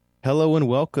Hello and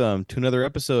welcome to another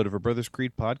episode of our Brothers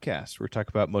Creed podcast. Where we talk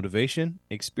about motivation,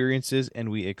 experiences,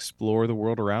 and we explore the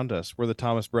world around us. We're the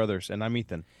Thomas brothers, and I'm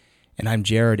Ethan. And I'm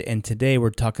Jared, and today we're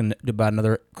talking about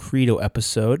another Credo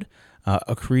episode.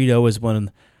 A Credo is one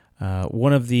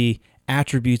of the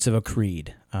attributes of a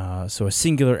creed, so a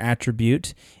singular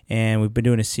attribute, and we've been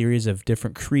doing a series of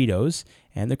different credos,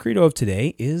 and the Credo of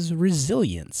today is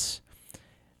resilience.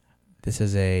 This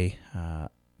is a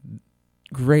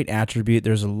great attribute.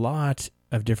 There's a lot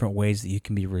of different ways that you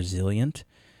can be resilient,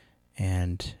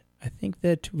 and I think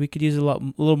that we could use a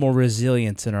little more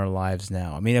resilience in our lives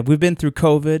now. I mean, we've been through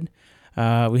COVID.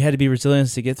 We had to be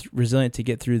resilient to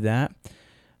get through that.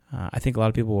 I think a lot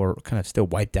of people were kind of still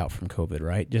wiped out from COVID,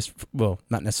 right?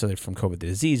 Not necessarily from COVID, the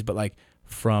disease, but like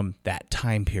from that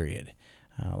time period.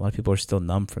 A lot of people are still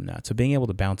numb from that. So being able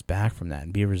to bounce back from that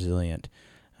and be resilient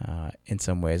in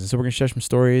some ways. And so we're going to share some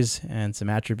stories and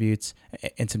some attributes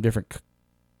and some different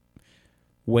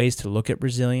ways to look at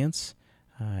resilience.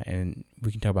 And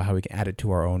we can talk about how we can add it to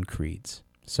our own creeds.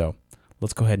 So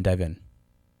let's go ahead and dive in.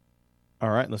 All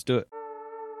right, let's do it.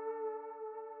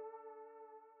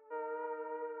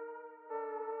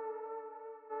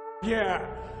 Yeah,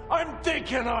 I'm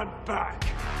thinking I'm back.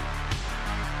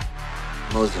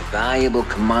 Most valuable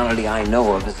commodity I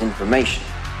know of is information.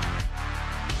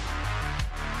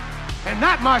 And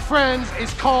that, my friends,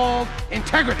 is called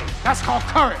integrity. That's called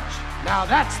courage. Now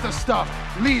that's the stuff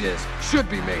leaders should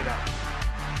be made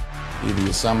of. Either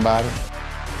you're somebody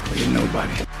or you're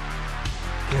nobody.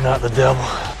 You're not the devil.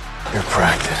 You're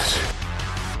practice.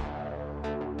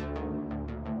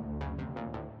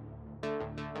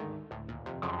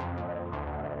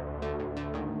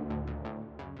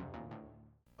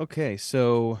 Okay,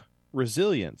 so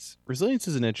resilience. Resilience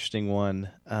is an interesting one,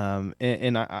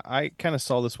 and I kind of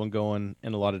saw this one going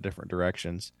in a lot of different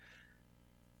directions.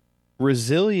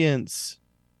 Resilience,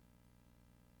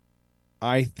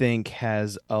 I think,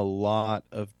 has a lot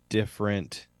of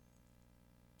different,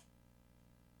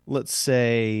 let's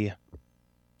say,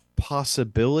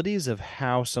 possibilities of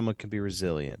how someone can be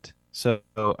resilient. So,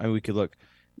 I mean, we could look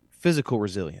physical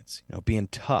resilience, being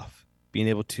tough, being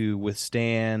able to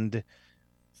withstand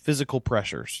physical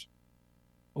pressures,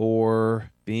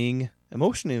 or being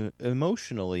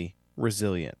emotionally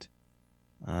resilient.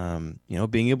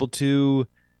 Being able to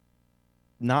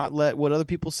not let what other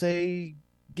people say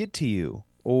get to you,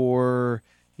 or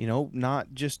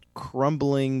not just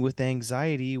crumbling with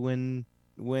anxiety when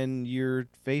you're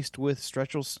faced with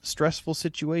stressful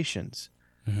situations.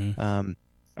 Mm-hmm.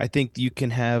 I think you can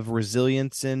have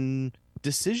resilience in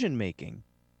decision making,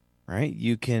 right?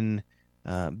 You can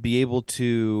be able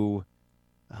to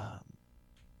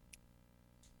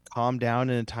calm down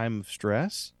in a time of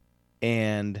stress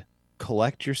and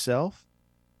collect yourself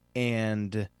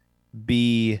and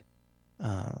be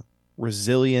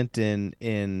resilient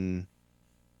in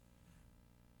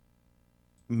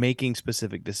making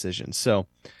specific decisions. So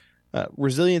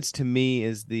resilience to me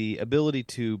is the ability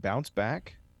to bounce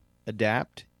back,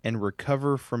 adapt, and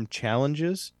recover from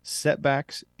challenges,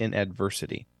 setbacks, and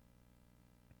adversity.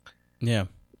 Yeah.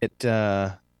 It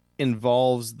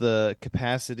involves the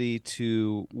capacity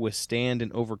to withstand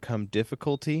and overcome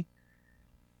difficulty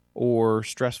or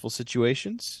stressful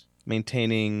situations,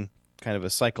 maintaining kind of a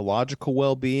psychological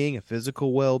well-being, a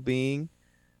physical well-being,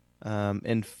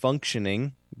 and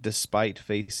functioning despite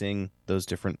facing those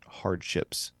different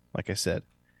hardships. Like I said,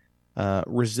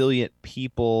 resilient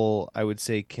people, I would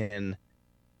say, can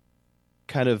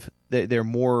kind of, they're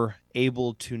more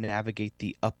able to navigate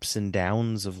the ups and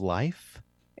downs of life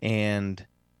and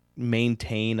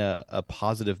maintain a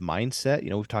positive mindset.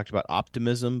 We've talked about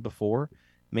optimism before,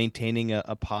 maintaining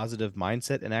a positive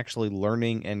mindset and actually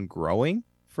learning and growing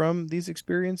from these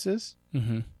experiences.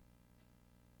 Mm-hmm.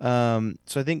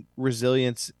 So I think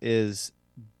resilience is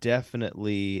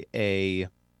definitely a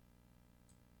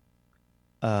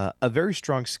very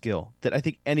strong skill that I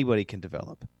think anybody can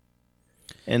develop.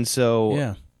 And so,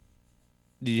 Yeah.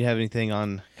 do you have anything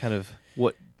on kind of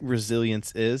what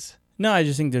resilience is? No, I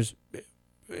just think there's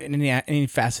in any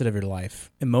facet of your life,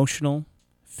 emotional,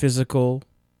 physical,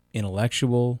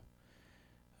 intellectual,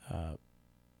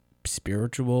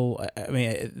 spiritual. I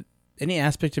mean, any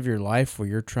aspect of your life where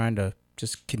you're trying to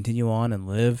just continue on and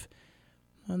live,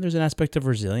 there's an aspect of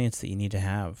resilience that you need to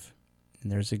have.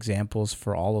 And there's examples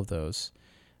for all of those.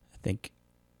 I think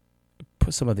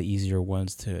put some of the easier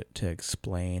ones to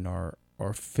explain or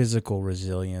physical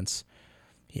resilience.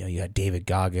 You got David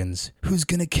Goggins. Who's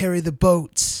going to carry the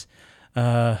boats?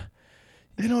 They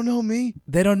don't know me.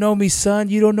 They don't know me, son.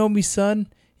 You don't know me, son.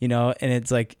 And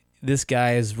it's like this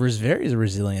guy is very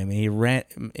resilient. I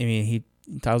mean, he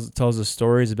tells us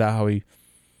stories about how he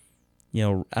I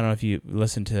don't know if you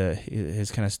listened to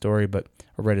his kind of story, or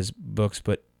read his books,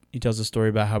 but he tells a story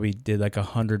about how he did like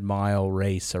 100-mile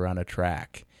race around a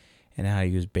track, and how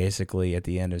he was basically at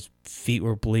the end, his feet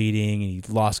were bleeding, and he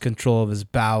lost control of his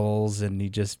bowels, and he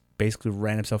just basically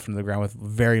ran himself into the ground with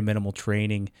very minimal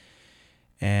training.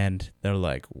 And they're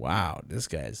like, wow, this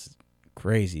guy's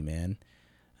crazy, man.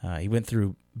 He went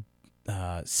through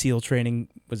SEAL training,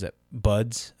 was it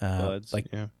BUDS? BUDS,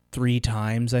 3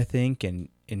 times, I think, and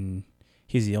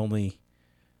he's the only,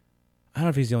 I don't know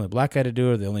if he's the only black guy to do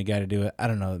it or the only guy to do it. I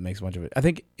don't know that makes much of it. I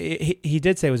think he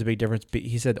did say it was a big difference, but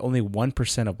he said only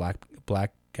 1% of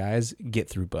black guys get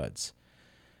through BUDS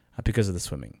because of the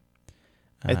swimming.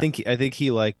 I think he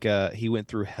he went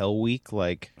through Hell Week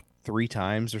like 3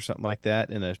 times or something like that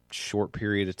in a short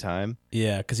period of time.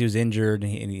 Yeah, because he was injured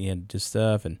and he had just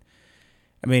stuff. And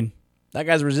I mean, that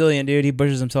guy's resilient, dude. He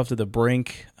pushes himself to the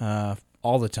brink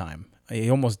all the time. He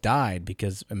almost died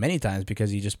many times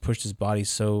because he just pushed his body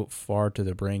so far to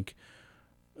the brink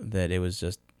that he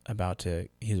was about to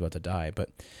die. But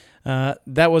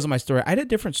that wasn't my story. I had a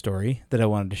different story that I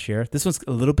wanted to share. This one's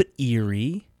a little bit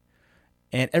eerie.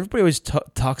 And everybody always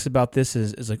talks about this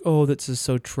as like, oh, this is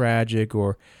so tragic,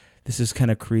 or this is kind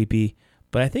of creepy.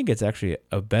 But I think it's actually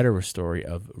a better story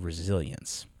of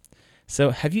resilience. So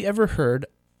have you ever heard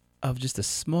of just a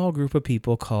small group of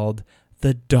people called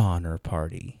the Donner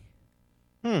Party?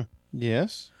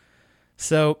 Yes.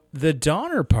 So the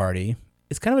Donner Party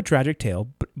is kind of a tragic tale,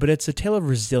 but it's a tale of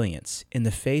resilience in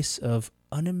the face of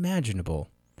unimaginable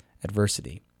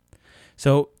adversity.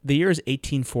 So the year is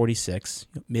 1846,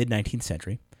 mid-19th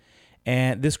century,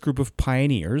 and this group of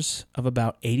pioneers of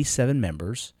about 87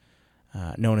 members,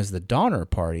 known as the Donner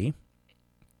Party,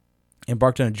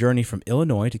 embarked on a journey from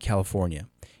Illinois to California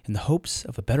in the hopes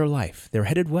of a better life. They were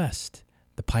headed west,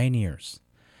 the pioneers.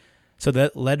 So they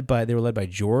were led by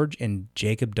George and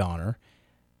Jacob Donner,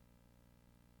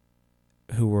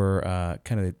 who were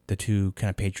kind of the two kind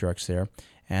of patriarchs there,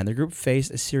 and the group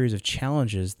faced a series of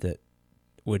challenges that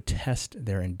would test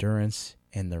their endurance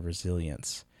and their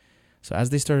resilience. So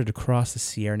as they started to cross the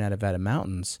Sierra Nevada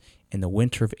mountains in the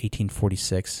winter of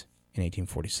 1846 and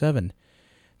 1847,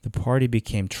 the party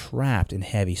became trapped in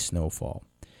heavy snowfall.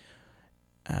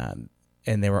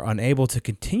 And they were unable to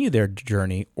continue their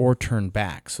journey or turn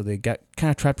back. So they got kind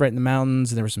of trapped right in the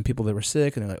mountains, and there were some people that were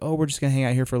sick, and they're like, oh, we're just going to hang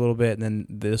out here for a little bit, and then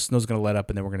the snow's going to let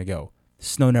up, and then we're going to go. The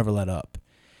snow never let up.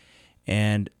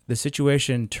 And the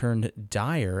situation turned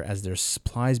dire as their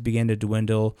supplies began to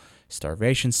dwindle,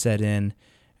 starvation set in,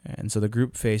 and so the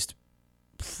group faced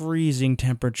freezing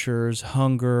temperatures,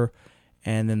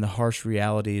 and then the harsh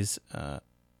realities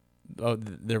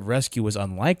their rescue was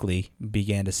unlikely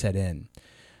began to set in.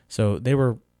 So they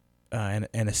were in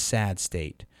a sad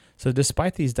state. So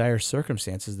despite these dire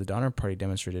circumstances, the Donner Party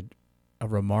demonstrated a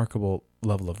remarkable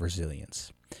level of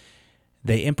resilience.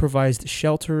 They improvised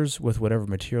shelters with whatever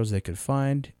materials they could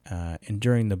find, and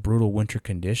during the brutal winter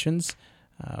conditions,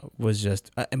 was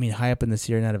just, high up in the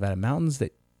Sierra Nevada mountains,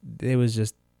 it was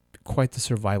just quite the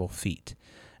survival feat.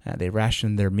 They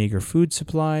rationed their meager food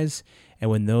supplies, and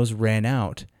when those ran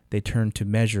out, they turned to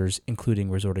measures including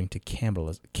resorting to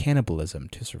cannibalism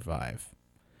to survive.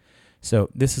 So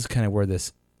this is kind of where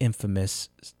this infamous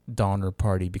Donner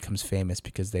Party becomes famous,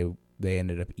 because they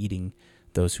ended up eating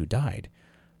those who died.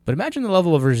 But imagine the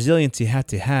level of resilience you have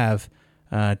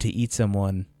to eat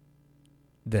someone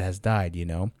that has died, you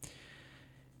know?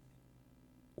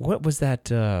 What was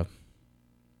that?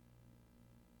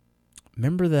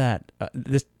 Remember that?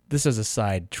 This is a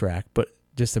sidetrack, but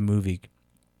just a movie.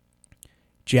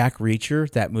 Jack Reacher,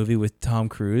 that movie with Tom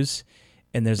Cruise,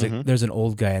 and there's an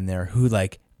old guy in there who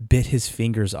like bit his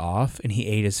fingers off, and he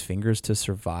ate his fingers to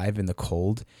survive in the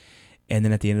cold. And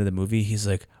then at the end of the movie, he's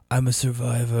like, "I'm a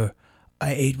survivor.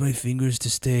 I ate my fingers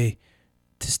to stay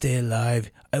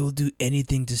alive. I will do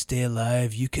anything to stay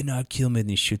alive. You cannot kill me." And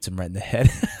he shoots him right in the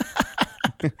head.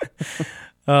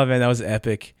 Oh man, that was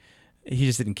epic. He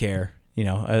just didn't care, you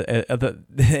know.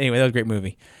 Anyway, that was a great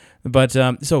movie. But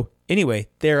so anyway,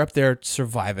 they're up there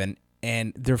surviving,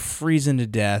 and they're freezing to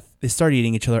death. They start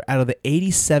eating each other. Out of the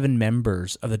 87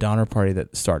 members of the Donner Party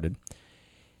that started,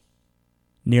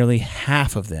 nearly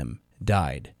half of them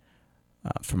died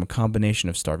from a combination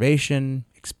of starvation,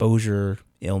 exposure,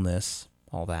 illness,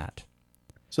 all that.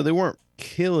 So they weren't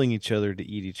killing each other to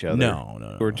eat each other.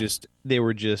 No. They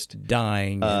were just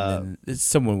dying, and then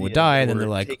someone would die, and then they're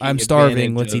like, "I'm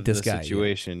starving. Let's eat this guy."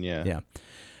 Situation, yeah.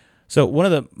 So one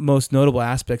of the most notable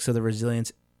aspects of the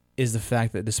resilience is the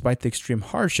fact that despite the extreme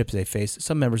hardships they faced,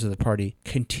 some members of the party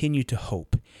continued to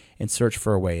hope and search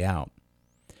for a way out.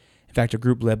 In fact, a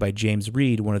group led by James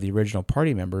Reed, one of the original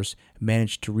party members,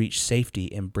 managed to reach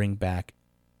safety and bring back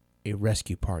a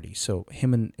rescue party. So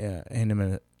him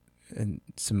and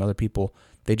some other people,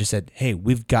 they just said, hey,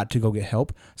 we've got to go get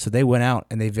help. So they went out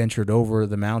and they ventured over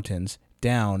the mountains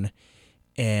down,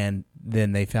 and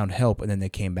then they found help, and then they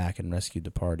came back and rescued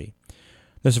the party.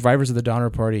 The survivors of the Donner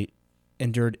Party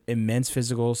endured immense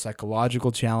physical,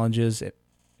 psychological challenges,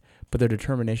 but their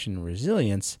determination and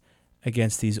resilience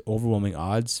against these overwhelming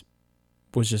odds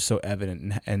was just so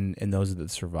evident in those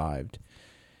that survived.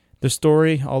 The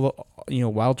story, although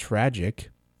while tragic,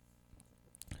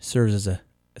 serves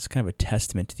as kind of a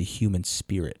testament to the human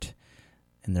spirit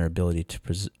and their ability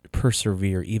to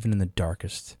persevere even in the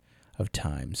darkest of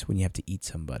times when you have to eat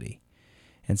somebody.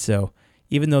 And so,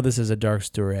 even though this is a dark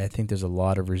story, I think there's a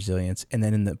lot of resilience, and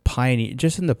then in the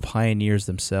pioneers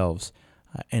themselves,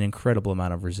 an incredible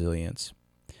amount of resilience.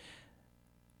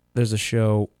 There's a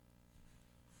show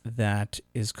that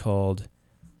is called,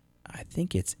 I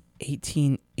think it's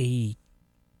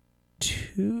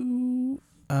 1882.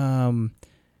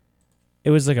 It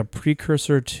was like a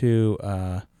precursor to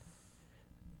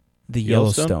the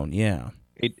Yellowstone. Yeah.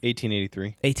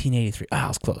 1883. 1883. Ah, I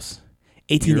was close.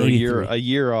 1883. A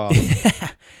year off.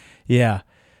 Yeah.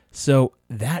 So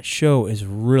that show is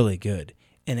really good.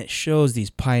 And it shows these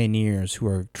pioneers who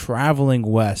are traveling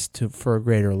west for a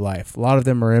greater life. A lot of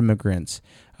them are immigrants.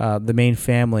 The main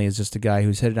family is just a guy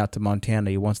who's headed out to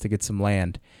Montana. He wants to get some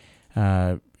land.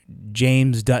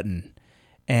 James Dutton.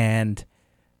 And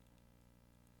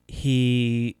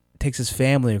he takes his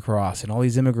family across and all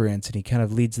these immigrants, and he kind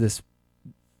of leads this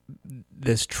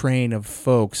train of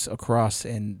folks across,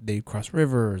 and they cross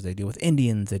rivers, they deal with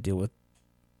Indians, they deal with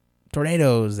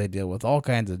tornadoes, they deal with all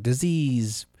kinds of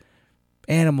disease,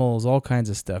 animals, all kinds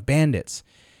of stuff, bandits.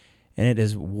 And it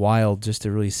is wild just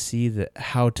to really see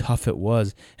how tough it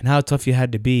was and how tough you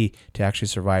had to be to actually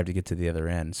survive to get to the other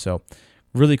end. So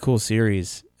really cool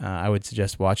series. I would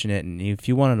suggest watching it. And if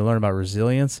you wanted to learn about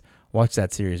resilience, watch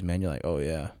that series, man. You're like, oh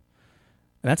yeah.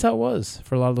 And that's how it was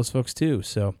for a lot of those folks too.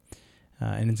 So,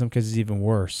 and in some cases even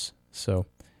worse. So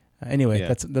anyway,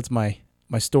 yeah. That's my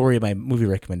story, my movie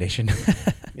recommendation.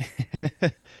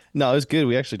 No, it was good.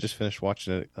 We actually just finished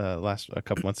watching it a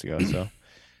couple months ago. So,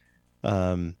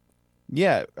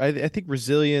 yeah, I think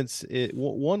resilience.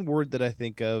 One word that I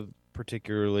think of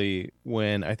particularly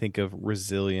when I think of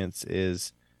resilience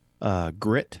is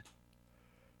grit.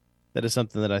 That is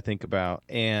something that I think about,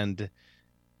 and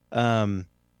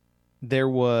there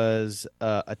was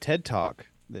a TED Talk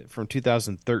from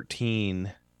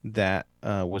 2013 that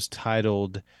was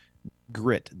titled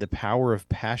 "Grit: The Power of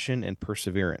Passion and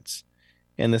Perseverance."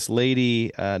 And this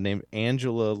lady named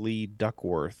Angela Lee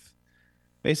Duckworth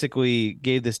basically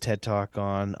gave this TED Talk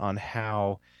on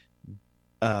how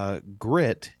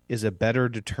grit is a better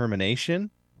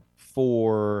determination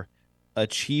for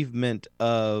achievement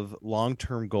of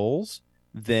long-term goals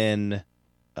than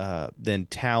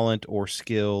talent or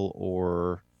skill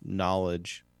or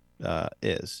knowledge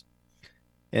is.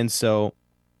 And so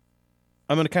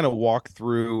I'm going to kind of walk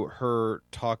through her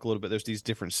talk a little bit. There's these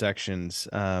different sections,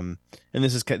 and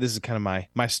this is kind of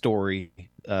my story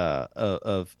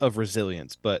of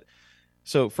resilience. But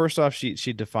so first off,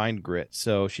 she defined grit.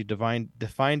 So she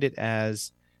defined it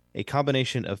as a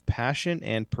combination of passion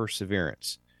and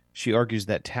perseverance. She argues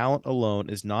that talent alone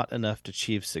is not enough to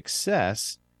achieve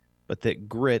success, but that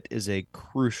grit is a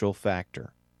crucial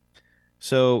factor.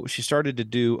 So she started to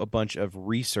do a bunch of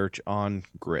research on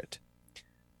grit.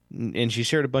 And she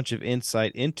shared a bunch of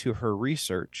insight into her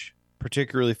research,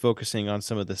 particularly focusing on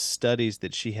some of the studies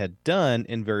that she had done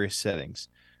in various settings.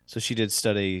 So she did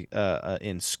study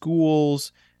in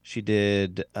schools. She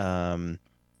did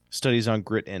studies on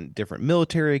grit in different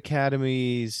military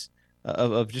academies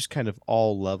of just kind of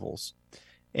all levels.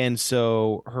 And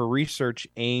so her research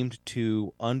aimed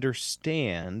to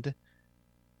understand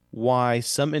why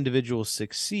some individuals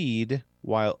succeed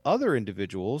while other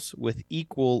individuals with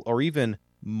equal or even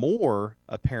more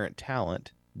apparent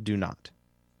talent do not.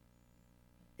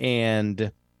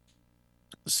 And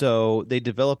so they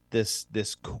developed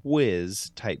this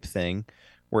quiz type thing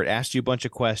where it asked you a bunch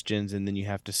of questions, and then you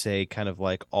have to say kind of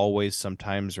like always,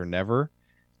 sometimes, or never.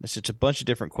 It's just a bunch of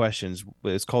different questions.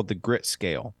 It's called the grit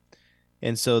scale.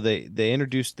 And so they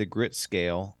introduced the grit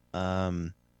scale,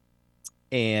 and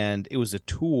it was a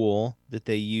tool that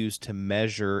they used to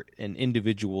measure an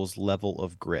individual's level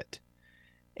of grit.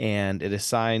 And it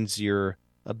assigns your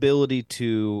ability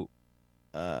to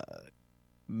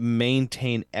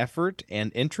maintain effort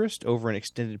and interest over an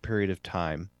extended period of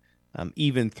time,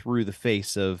 even through the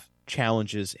face of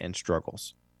challenges and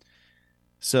struggles.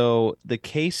 So the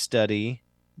case study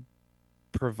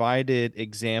provided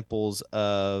examples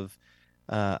of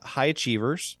high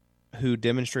achievers who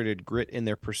demonstrated grit in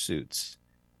their pursuits.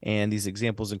 And these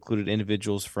examples included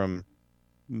individuals from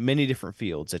many different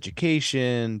fields: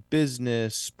 education,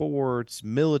 business, sports,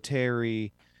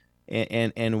 military,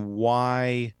 and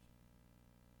why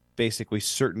basically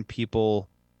certain people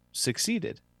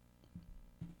succeeded.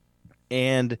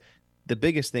 And the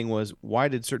biggest thing was, why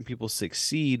did certain people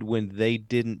succeed when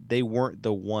they weren't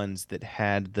the ones that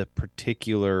had the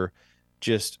particular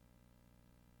just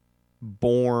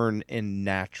born and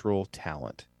natural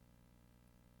talent.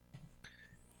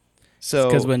 It's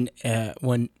because So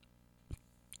when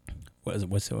what is it?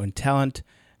 What's it? When talent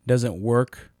doesn't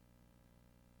work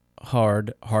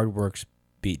hard, hard works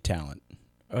beat talent.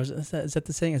 Or is that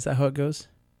the saying? Is that how it goes?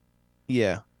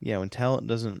 yeah, when talent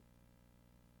doesn't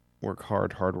work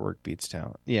hard, hard work beats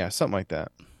talent. Yeah, something like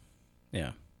that.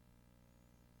 Yeah.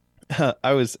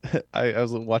 I was I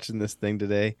was watching this thing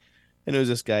today, and it was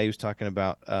this guy who was talking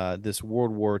about this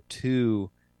World War II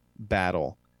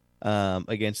battle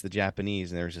against the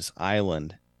Japanese, and there was this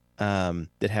island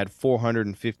that had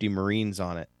 450 Marines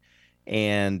on it,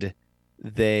 and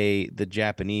the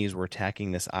Japanese were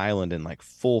attacking this island in like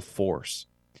full force,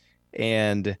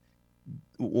 and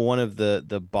one of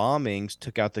the bombings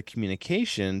took out the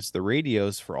communications, the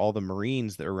radios for all the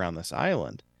Marines that were around this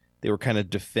island. They were kind of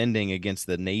defending against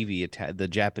the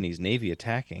Japanese Navy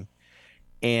attacking.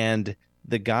 And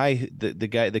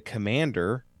the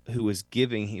commander who was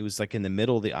he was like in the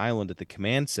middle of the island at the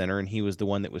command center, and he was the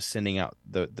one that was sending out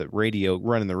the radio,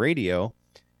 running the radio.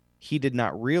 He did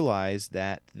not realize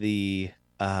that the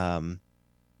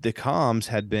comms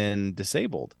had been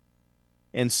disabled.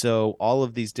 And so all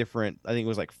of these different, I think it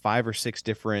was like 5 or 6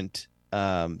 different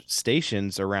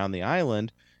stations around the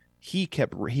island, he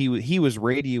was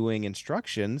radioing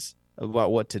instructions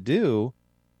about what to do,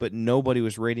 but nobody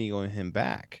was radioing him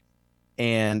back.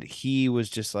 And he was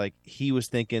just like, he was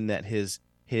thinking that his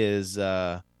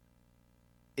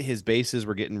bases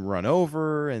were getting run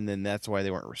over, and then that's why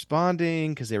they weren't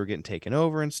responding, because they were getting taken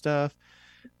over and stuff.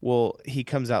 Well, he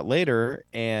comes out later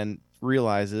and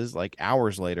realizes, like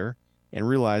hours later, and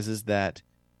realizes that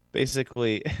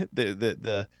basically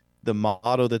the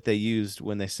motto that they used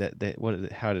when they said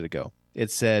that, how did it go?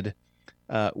 It said,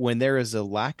 when there is a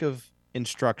lack of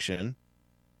instruction,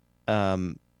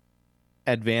 um,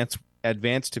 advance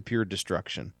to pure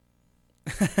destruction.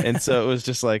 And so it was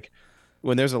just like,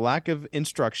 when there's a lack of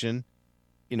instruction,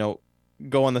 you know,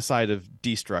 go on the side of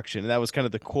destruction. And that was kind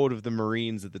of the quote of the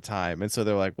Marines at the time. And so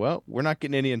they're like, well, we're not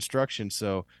getting any instruction,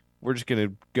 so we're just going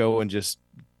to go and just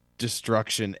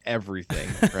destruction everything,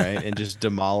 right? And just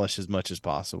demolish as much as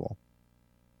possible.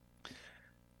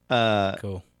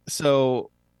 Cool.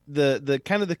 So the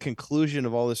kind of the conclusion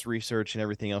of all this research and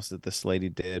everything else that this lady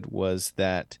did was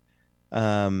that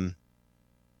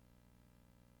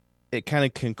it kind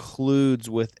of concludes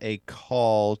with a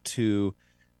call to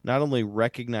not only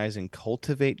recognize and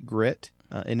cultivate grit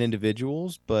in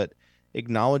individuals, but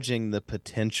acknowledging the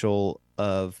potential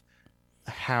of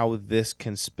how this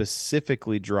can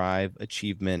specifically drive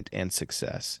achievement and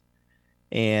success,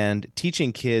 and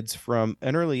teaching kids from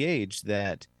an early age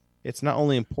that it's not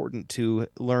only important to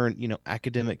learn,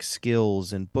 academic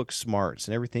skills and book smarts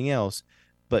and everything else,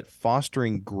 but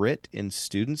fostering grit in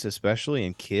students, especially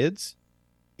in kids,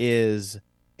 is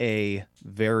a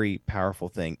very powerful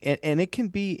thing. And it can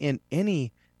be in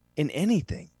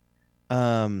anything.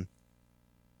 And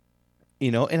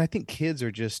I think kids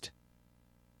are just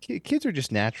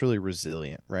naturally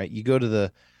resilient, right? You go to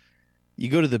the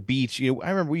beach. I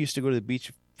remember we used to go to the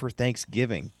beach for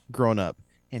Thanksgiving growing up,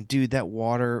 and dude, that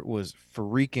water was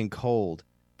freaking cold,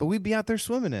 but we'd be out there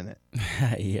swimming in it.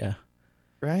 Yeah.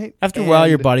 Right? After a while,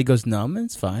 your body goes numb, and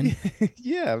it's fine.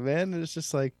 Yeah, man. And it's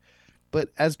just like, but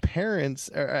as parents,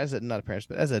 or not parents,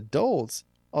 but as adults,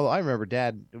 although I remember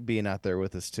Dad being out there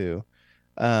with us too.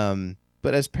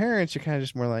 But as parents, you're kind of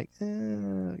just more like,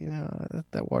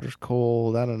 that water's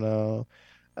cold. I don't know.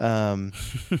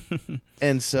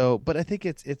 And so, but I think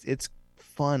it's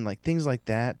fun, like things like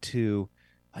that, to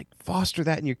like foster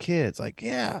that in your kids. Like,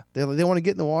 yeah, they want to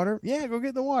get in the water. Yeah, go get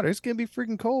in the water. It's gonna be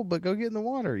freaking cold, but go get in the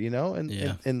water,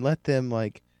 and let them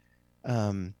like,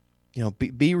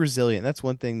 be resilient. That's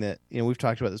one thing that, we've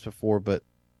talked about this before, but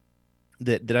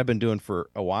that I've been doing for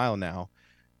a while now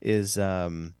is,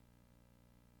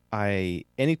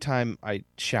 anytime I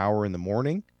shower in the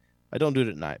morning, I don't do it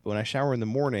at night, but when I shower in the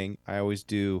morning, I always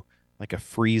do like a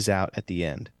freeze out at the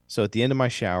end. So at the end of my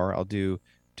shower, I'll do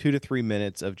 2 to 3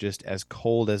 minutes of just as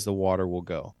cold as the water will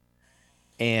go.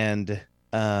 And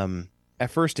at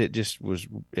first it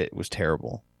was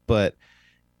terrible, but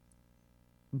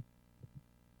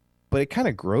but it kind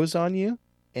of grows on you,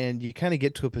 and you kind of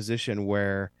get to a position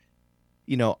where,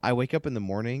 I wake up in the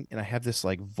morning and I have this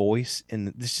like voice,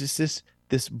 and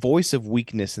this voice of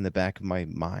weakness in the back of my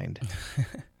mind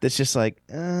that's just like,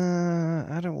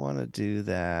 I don't want to do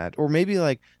that, or maybe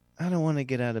like I don't want to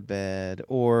get out of bed,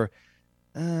 or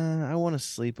I want to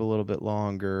sleep a little bit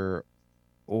longer,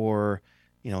 or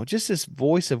just this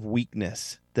voice of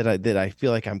weakness that I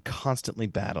feel like I'm constantly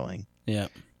battling. Yeah.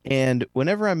 And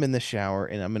whenever I'm in the shower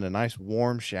and I'm in a nice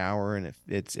warm shower and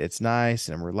it's nice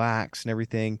and I'm relaxed and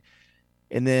everything,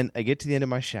 and then I get to the end of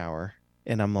my shower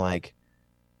and I'm like,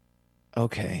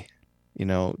 okay,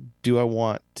 do I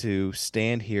want to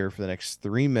stand here for the next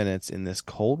 3 minutes in this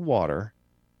cold water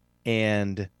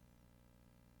and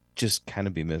just kind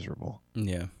of be miserable?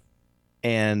 Yeah.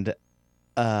 And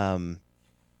um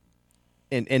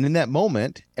and in that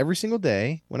moment, every single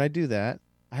day when I do that,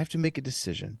 I have to make a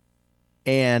decision.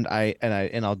 And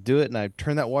I'll do it, and I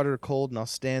turn that water to cold, and I'll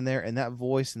stand there, and that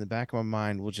voice in the back of my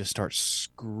mind will just start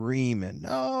screaming,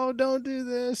 "No, don't do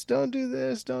this, don't do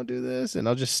this, don't do this." And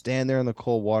I'll just stand there in the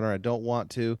cold water, and I don't want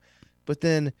to. But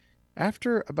then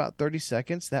after about 30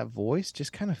 seconds, that voice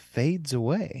just kind of fades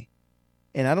away.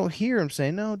 And I don't hear him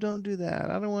saying, "No, don't do that.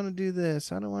 I don't want to do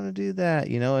this. I don't want to do that."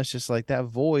 It's just like that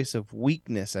voice of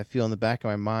weakness I feel in the back of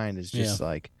my mind is just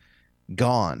like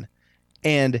gone.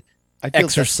 And I feel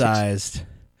Exercised.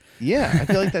 yeah, I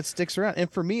feel like that sticks around.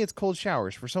 And for me, it's cold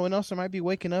showers. For someone else, it might be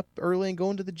waking up early and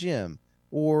going to the gym,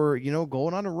 or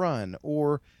going on a run,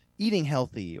 or eating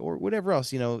healthy, or whatever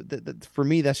else. For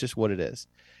me, that's just what it is.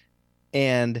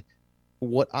 And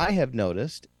what I have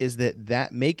noticed is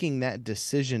that making that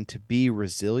decision to be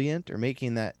resilient, or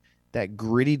making that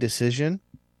gritty decision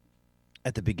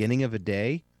at the beginning of a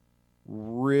day,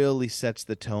 really sets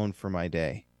the tone for my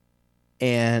day.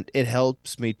 And it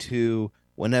helps me to,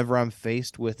 whenever I'm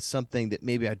faced with something that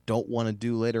maybe I don't want to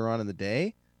do later on in the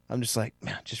day, I'm just like,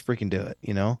 man, just freaking do it,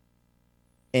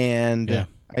 And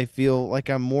I feel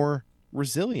like I'm more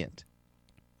resilient.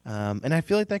 And I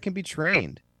feel like that can be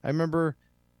trained. I remember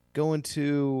going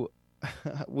to,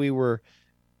 we were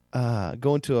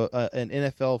going to an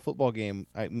NFL football game.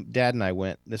 Dad and I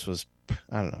went. This was,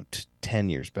 I don't know,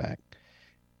 10 years back.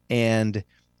 And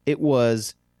it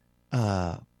was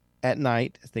at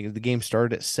night. I think the game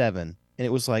started at 7, and it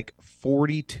was like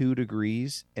 42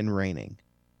 degrees and raining.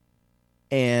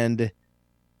 And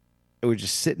we're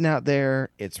just sitting out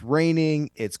there. It's raining.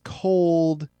 It's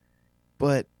cold,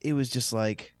 but it was just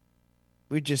like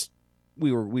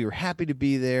we were happy to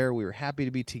be there. We were happy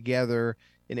to be together,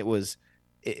 and it was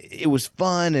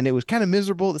fun, and it was kind of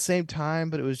miserable at the same time.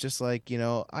 But it was just like,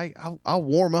 I'll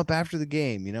warm up after the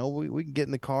game. We can get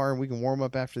in the car and we can warm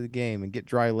up after the game and get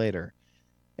dry later.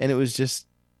 And it was just,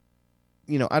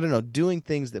 I don't know, doing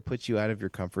things that put you out of your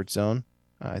comfort zone,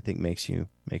 I think makes you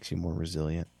more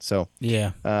resilient. So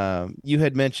Yeah. You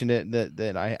had mentioned it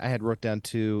that I had wrote down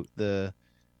to the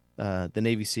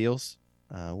Navy SEALs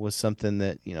was something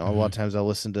that, a lot of times I'll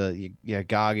listen to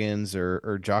Goggins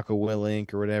or Jocko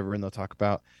Willink or whatever, and they'll talk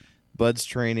about BUDS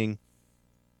training,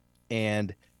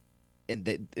 and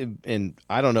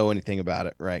I don't know anything about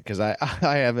it, right? Because I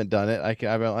haven't done it.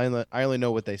 I only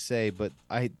know what they say, but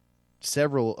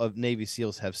several of Navy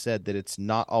SEALs have said that it's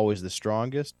not always the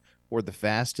strongest or the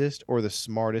fastest or the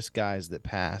smartest guys that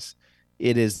pass.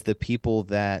 It is the people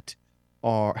that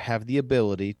have the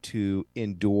ability to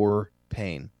endure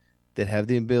pain, that have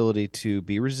the ability to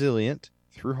be resilient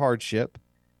through hardship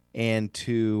and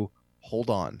to hold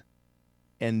on.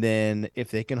 And then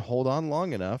if they can hold on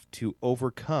long enough to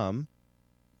overcome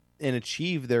and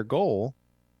achieve their goal,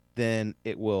 then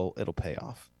it'll pay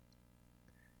off.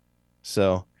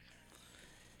 So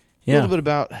a little bit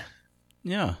about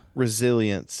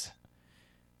resilience.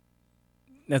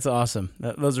 That's awesome.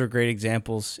 Those are great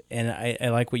examples. And I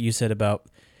like what you said about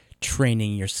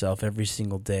training yourself every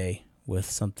single day with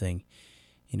something,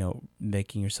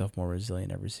 making yourself more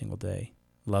resilient every single day.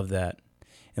 Love that.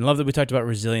 And love that we talked about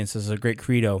resilience. This is a great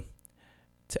credo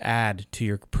to add to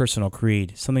your personal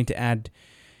creed, something to add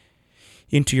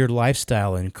into your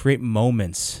lifestyle and create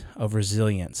moments of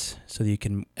resilience so that you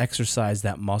can exercise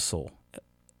that muscle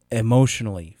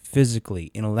emotionally,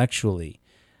 physically, intellectually.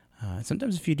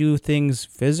 Sometimes if you do things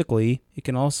physically, it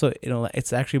can also,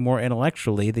 it's actually more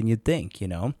intellectually than you'd think,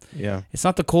 Yeah. It's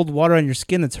not the cold water on your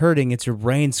skin that's hurting, it's your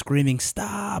brain screaming,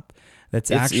 stop. That's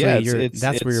where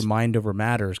your mind over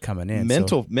matter is coming in.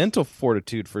 Mental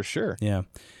fortitude for sure. Yeah.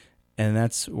 And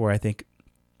that's where I think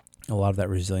a lot of that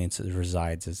resilience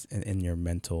resides is in your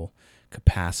mental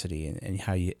capacity and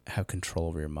how you have control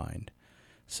over your mind.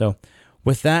 So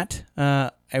with that,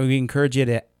 I would encourage you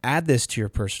to add this to your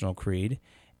personal creed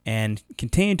and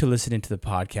continue to listen into the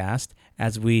podcast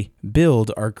as we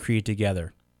build our creed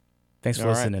together. Thanks for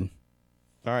All right. listening.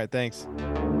 All right, thanks.